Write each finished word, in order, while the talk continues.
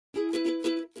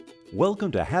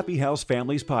Welcome to Happy House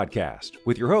Families Podcast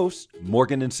with your hosts,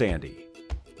 Morgan and Sandy.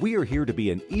 We are here to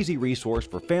be an easy resource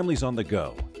for families on the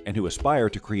go and who aspire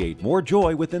to create more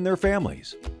joy within their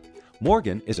families.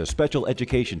 Morgan is a special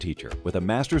education teacher with a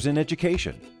master's in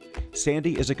education.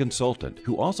 Sandy is a consultant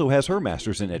who also has her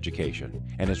master's in education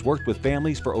and has worked with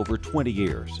families for over 20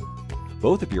 years.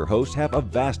 Both of your hosts have a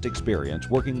vast experience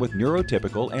working with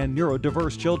neurotypical and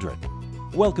neurodiverse children.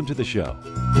 Welcome to the show.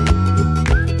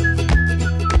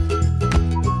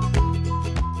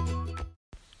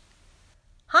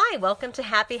 Hi, welcome to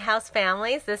Happy House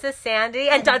Families. This is Sandy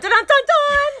and dun dun dun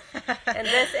dun dun. And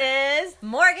this is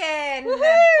Morgan.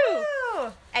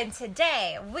 Woohoo! And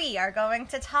today we are going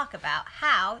to talk about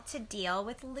how to deal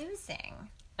with losing.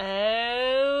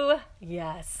 Oh,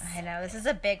 yes. I know, this is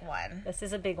a big one. This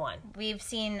is a big one. We've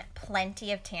seen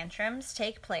plenty of tantrums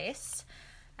take place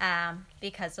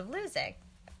because of losing.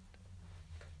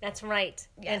 That's right.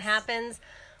 Yes. It happens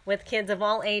with kids of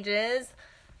all ages.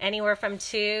 Anywhere from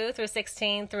 2 through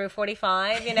 16 through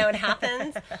 45, it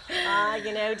happens.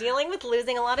 Dealing with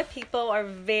losing, a lot of people are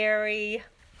they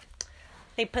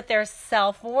put their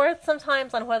self-worth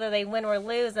sometimes on whether they win or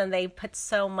lose, and they put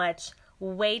so much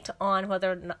weight on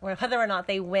whether or not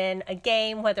they win a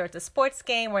game, whether it's a sports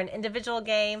game or an individual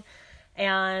game,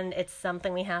 and it's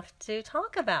something we have to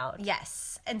talk about.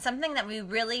 Yes, and something that we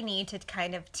really need to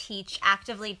kind of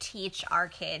actively teach our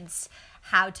kids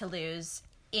how to lose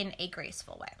in a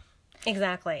graceful way.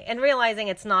 Exactly. And realizing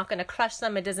it's not going to crush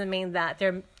them. It doesn't mean that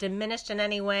they're diminished in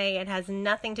any way. It has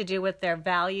nothing to do with their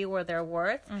value or their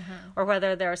worth or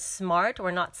whether they're smart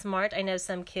or not smart. I know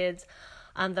some kids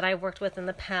that I've worked with in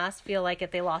the past feel like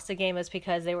if they lost a game, it's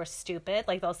because they were stupid.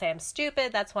 Like they'll say, I'm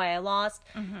stupid, that's why I lost.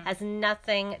 Has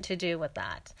nothing to do with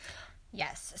that.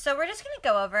 Yes. So we're just going to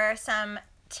go over some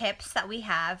tips that we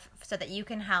have so that you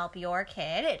can help your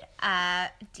kid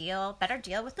better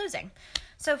deal with losing.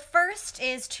 So first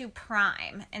is to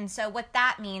prime. And so what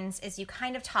that means is you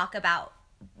kind of talk about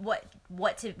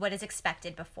what is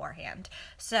expected beforehand.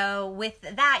 So with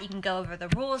that, you can go over the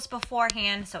rules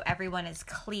beforehand so everyone is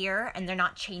clear and they're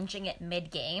not changing it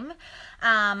mid-game.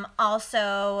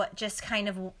 Also, just kind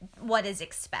of what is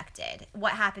expected.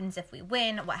 What happens if we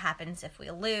win? What happens if we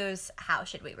lose? How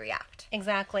should we react?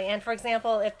 Exactly. And for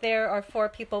example, if there are 4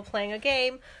 people playing a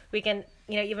game, we can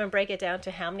even break it down to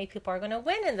how many people are going to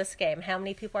win in this game, how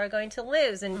many people are going to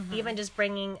lose, and even just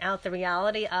bringing out the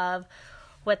reality of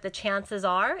what the chances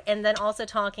are, and then also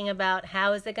talking about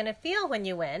how is it going to feel when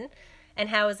you win and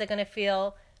how is it going to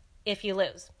feel if you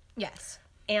lose. Yes.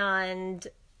 And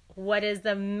what is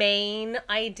the main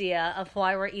idea of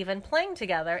why we're even playing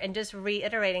together, and just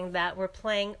reiterating that we're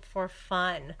playing for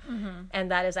fun.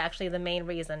 And that is actually the main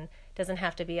reason. It doesn't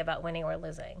have to be about winning or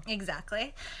losing.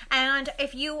 Exactly. And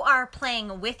if you are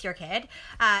playing with your kid,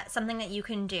 something that you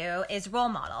can do is role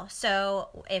model. So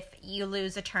if you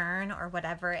lose a turn or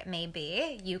whatever it may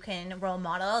be, you can role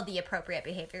model the appropriate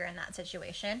behavior in that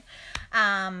situation.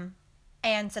 And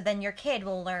so then your kid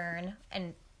will learn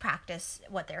and practice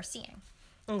what they're seeing.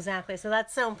 Exactly. So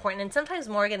that's so important. And sometimes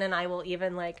Morgan and I will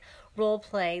even role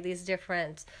play these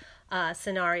different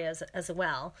scenarios as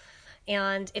well.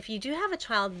 And if you do have a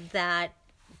child that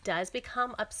does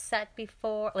become upset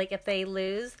before, if they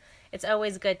lose, it's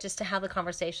always good just to have the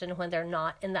conversation when they're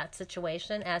not in that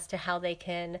situation as to how they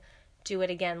can do it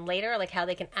again later, how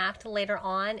they can act later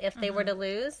on if they were to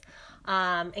lose,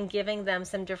 and giving them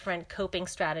some different coping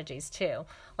strategies too.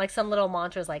 Some little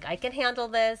mantras I can handle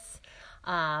this.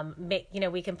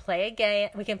 We can play again.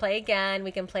 We can play again.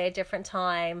 We can play a different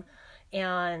time.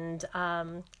 And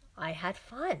I had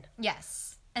fun.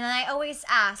 Yes. And then I always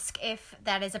ask if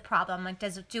that is a problem.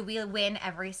 Do we win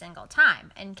every single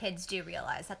time? And kids do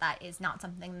realize that is not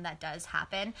something that does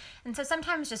happen. And so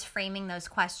sometimes just framing those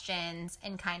questions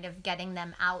and kind of getting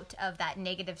them out of that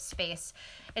negative space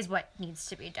is what needs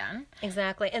to be done.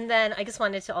 Exactly. And then I just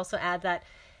wanted to also add that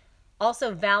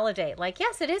also validate,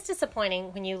 yes, it is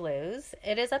disappointing when you lose.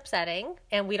 It is upsetting,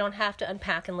 and we don't have to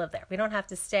unpack and live there. We don't have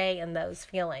to stay in those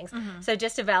feelings. So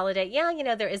just to validate,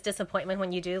 there is disappointment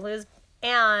when you do lose,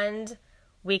 and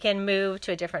we can move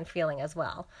to a different feeling as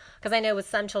well. Because I know with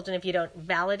some children, if you don't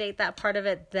validate that part of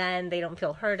it, then they don't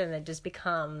feel heard, and it just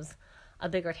becomes a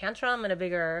bigger tantrum and a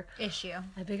bigger issue.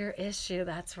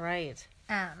 That's right.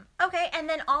 Okay, and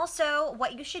then also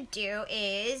what you should do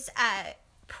is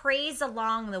praise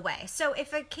along the way. So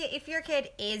if your kid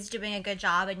is doing a good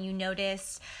job and you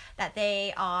notice that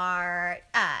they are,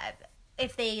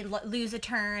 if they lose a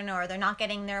turn or they're not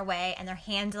getting their way and they're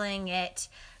handling it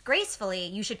gracefully,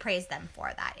 you should praise them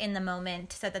for that in the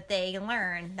moment so that they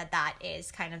learn that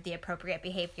is kind of the appropriate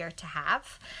behavior to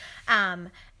have.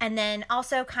 And then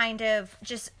also kind of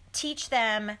just teach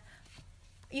them.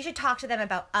 You should talk to them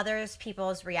about others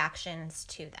people's reactions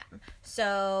to them.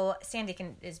 So Sandy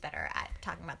is better at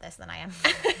talking about this than I am.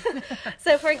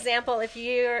 So, for example, if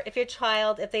your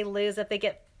child, if they lose, if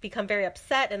they become very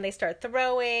upset and they start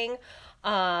throwing,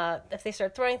 if they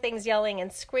start throwing things, yelling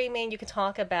and screaming, you can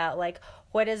talk about like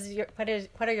what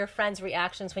are your friends'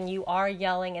 reactions when you are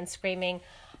yelling and screaming.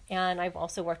 And I've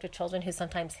also worked with children who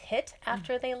sometimes hit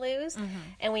after they lose.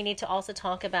 And we need to also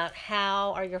talk about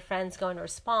how are your friends going to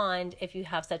respond if you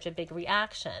have such a big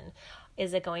reaction.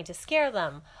 Is it going to scare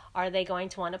them? Are they going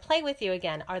to want to play with you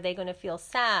again? Are they going to feel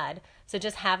sad? So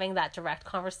just having that direct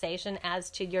conversation as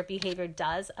to your behavior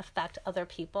does affect other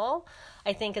people,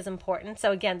 I think is important.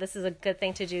 So again, this is a good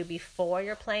thing to do before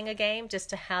you're playing a game, just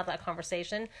to have that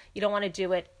conversation. You don't want to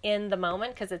do it in the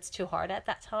moment because it's too hard at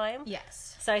that time.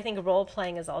 Yes. So I think role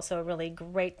playing is also a really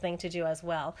great thing to do as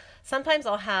well. Sometimes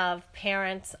I'll have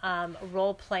parents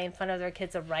role play in front of their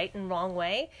kids a right and wrong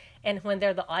way. And when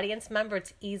they're the audience member,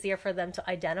 it's easier for them to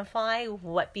identify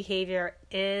what behavior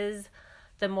is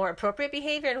the more appropriate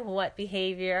behavior and what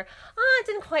behavior, it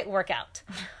didn't quite work out,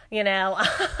 you know?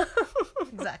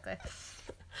 Exactly.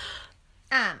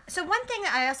 So one thing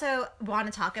I also want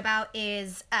to talk about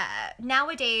is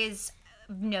nowadays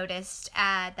noticed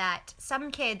that some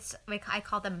kids, I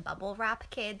call them bubble wrap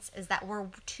kids, is that we're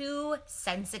too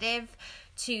sensitive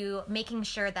to making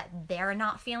sure that they're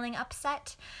not feeling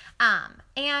upset.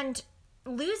 And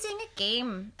losing a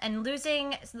game and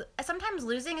sometimes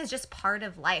losing is just part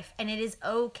of life, and it is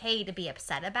okay to be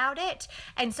upset about it.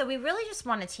 And so we really just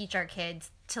want to teach our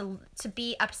kids to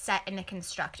be upset in a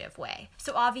constructive way.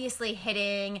 So obviously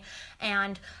hitting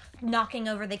and knocking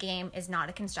over the game is not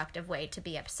a constructive way to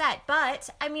be upset. But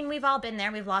I mean, we've all been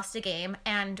there. We've lost a game,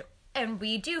 and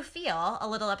we do feel a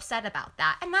little upset about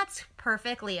that. And that's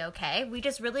perfectly okay. We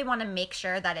just really want to make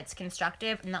sure that it's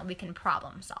constructive and that we can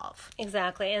problem solve.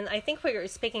 Exactly. And I think we're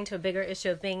speaking to a bigger issue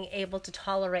of being able to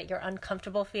tolerate your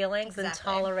uncomfortable feelings and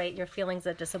tolerate your feelings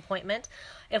of disappointment.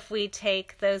 If we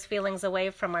take those feelings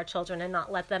away from our children and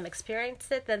not let them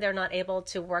experience it, then they're not able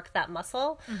to work that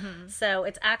muscle. So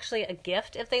it's actually a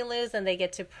gift if they lose, and they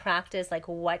get to practice, like,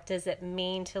 what does it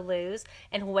mean to lose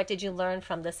and what did you learn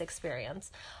from this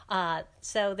experience?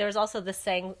 So there's also this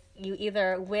saying, you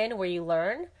either win or you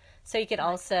learn. So you could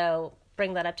also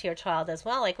bring that up to your child as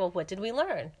well. Like, well, what did we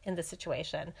learn in this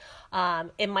situation?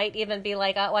 It might even be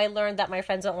like, oh, I learned that my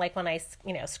friends don't like when I,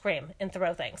 scream and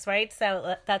throw things, right?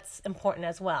 So that's important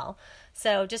as well.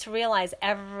 So just realize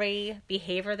every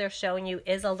behavior they're showing you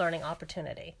is a learning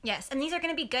opportunity. Yes, and these are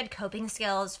going to be good coping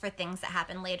skills for things that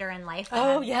happen later in life.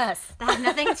 Yes. That have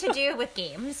nothing to do with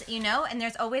games, and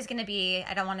there's always going to be,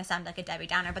 I don't want to sound like a Debbie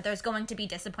Downer, but there's going to be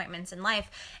disappointments in life.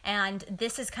 And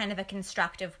this is kind of a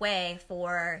constructive way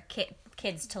for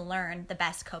kids to learn the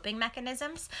best coping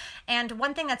mechanisms. And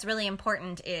one thing that's really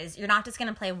important is you're not just going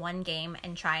to play one game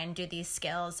and try and do these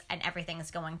skills and everything's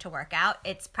going to work out.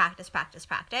 It's practice, practice,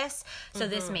 practice. So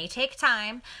this may take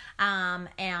time.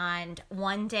 And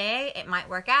one day it might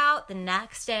work out. The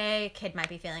next day, kid might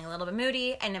be feeling a little bit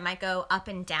moody and it might go up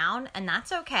and down. And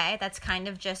that's okay. That's kind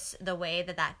of just the way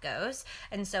that goes.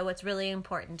 And so what's really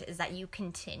important is that you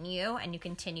continue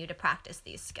to practice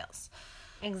these skills.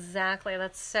 Exactly.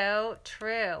 That's so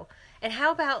true. And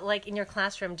how about, like, in your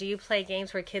classroom, do you play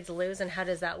games where kids lose, and how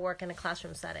does that work in a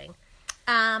classroom setting?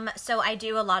 So I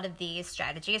do a lot of these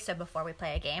strategies. So before we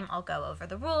play a game, I'll go over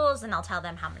the rules and I'll tell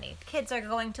them how many kids are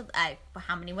going to,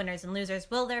 how many winners and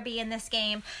losers will there be in this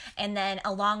game. And then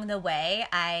along the way,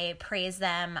 I praise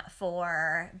them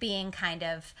for being kind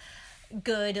of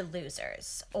good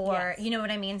losers, or you know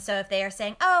what I mean? So if they are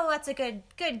saying, oh, that's a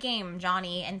good game,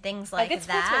 Johnny, and things like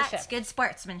that. Good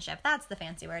sportsmanship. That's the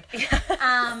fancy word.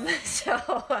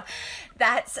 So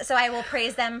I will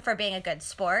praise them for being a good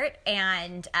sport.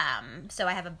 And so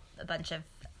I have a bunch of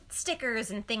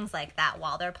stickers and things like that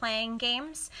while they're playing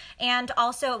games. And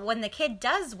also when the kid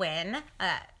does win,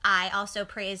 I also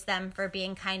praise them for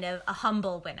being kind of a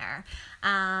humble winner,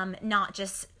 not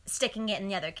just sticking it in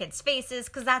the other kids' faces,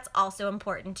 because that's also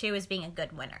important too, is being a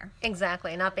good winner.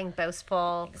 Exactly. Not being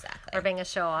boastful or being a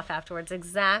show-off afterwards.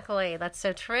 Exactly. That's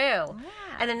so true. Yeah.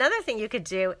 And another thing you could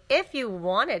do, if you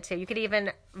wanted to, you could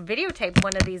even videotape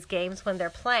one of these games when they're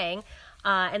playing,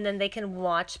 and then they can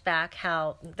watch back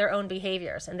how their own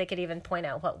behaviors, and they could even point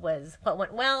out what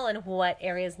went well and what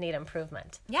areas need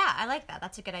improvement. Yeah, I like that.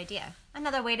 That's a good idea.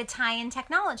 Another way to tie in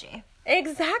technology.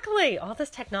 Exactly. All this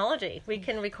technology. We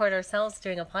can record ourselves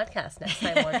doing a podcast next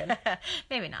time, Morgan.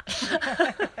 Maybe not.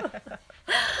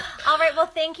 All right. Well,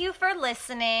 thank you for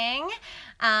listening.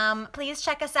 Please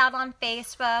check us out on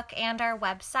Facebook and our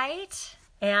website.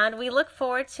 And we look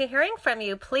forward to hearing from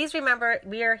you. Please remember,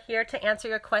 we are here to answer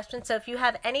your questions. So if you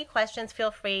have any questions,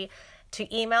 feel free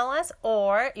to email us,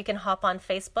 or you can hop on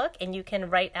Facebook and you can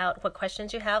write out what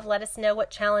questions you have. Let us know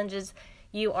what challenges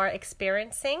you are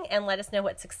experiencing and let us know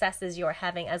what successes you're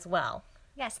having as well.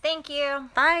 Yes, thank you.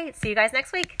 Bye. See you guys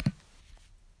next week.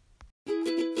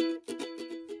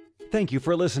 Thank you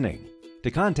for listening. To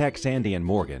contact Sandy and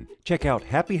Morgan, check out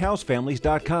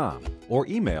happyhousefamilies.com or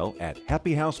email at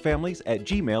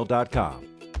happyhousefamilies@gmail.com.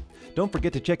 Don't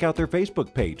forget to check out their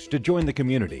Facebook page to join the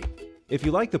community. If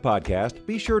you like the podcast,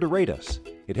 be sure to rate us.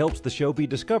 It helps the show be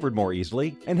discovered more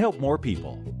easily and help more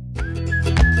people.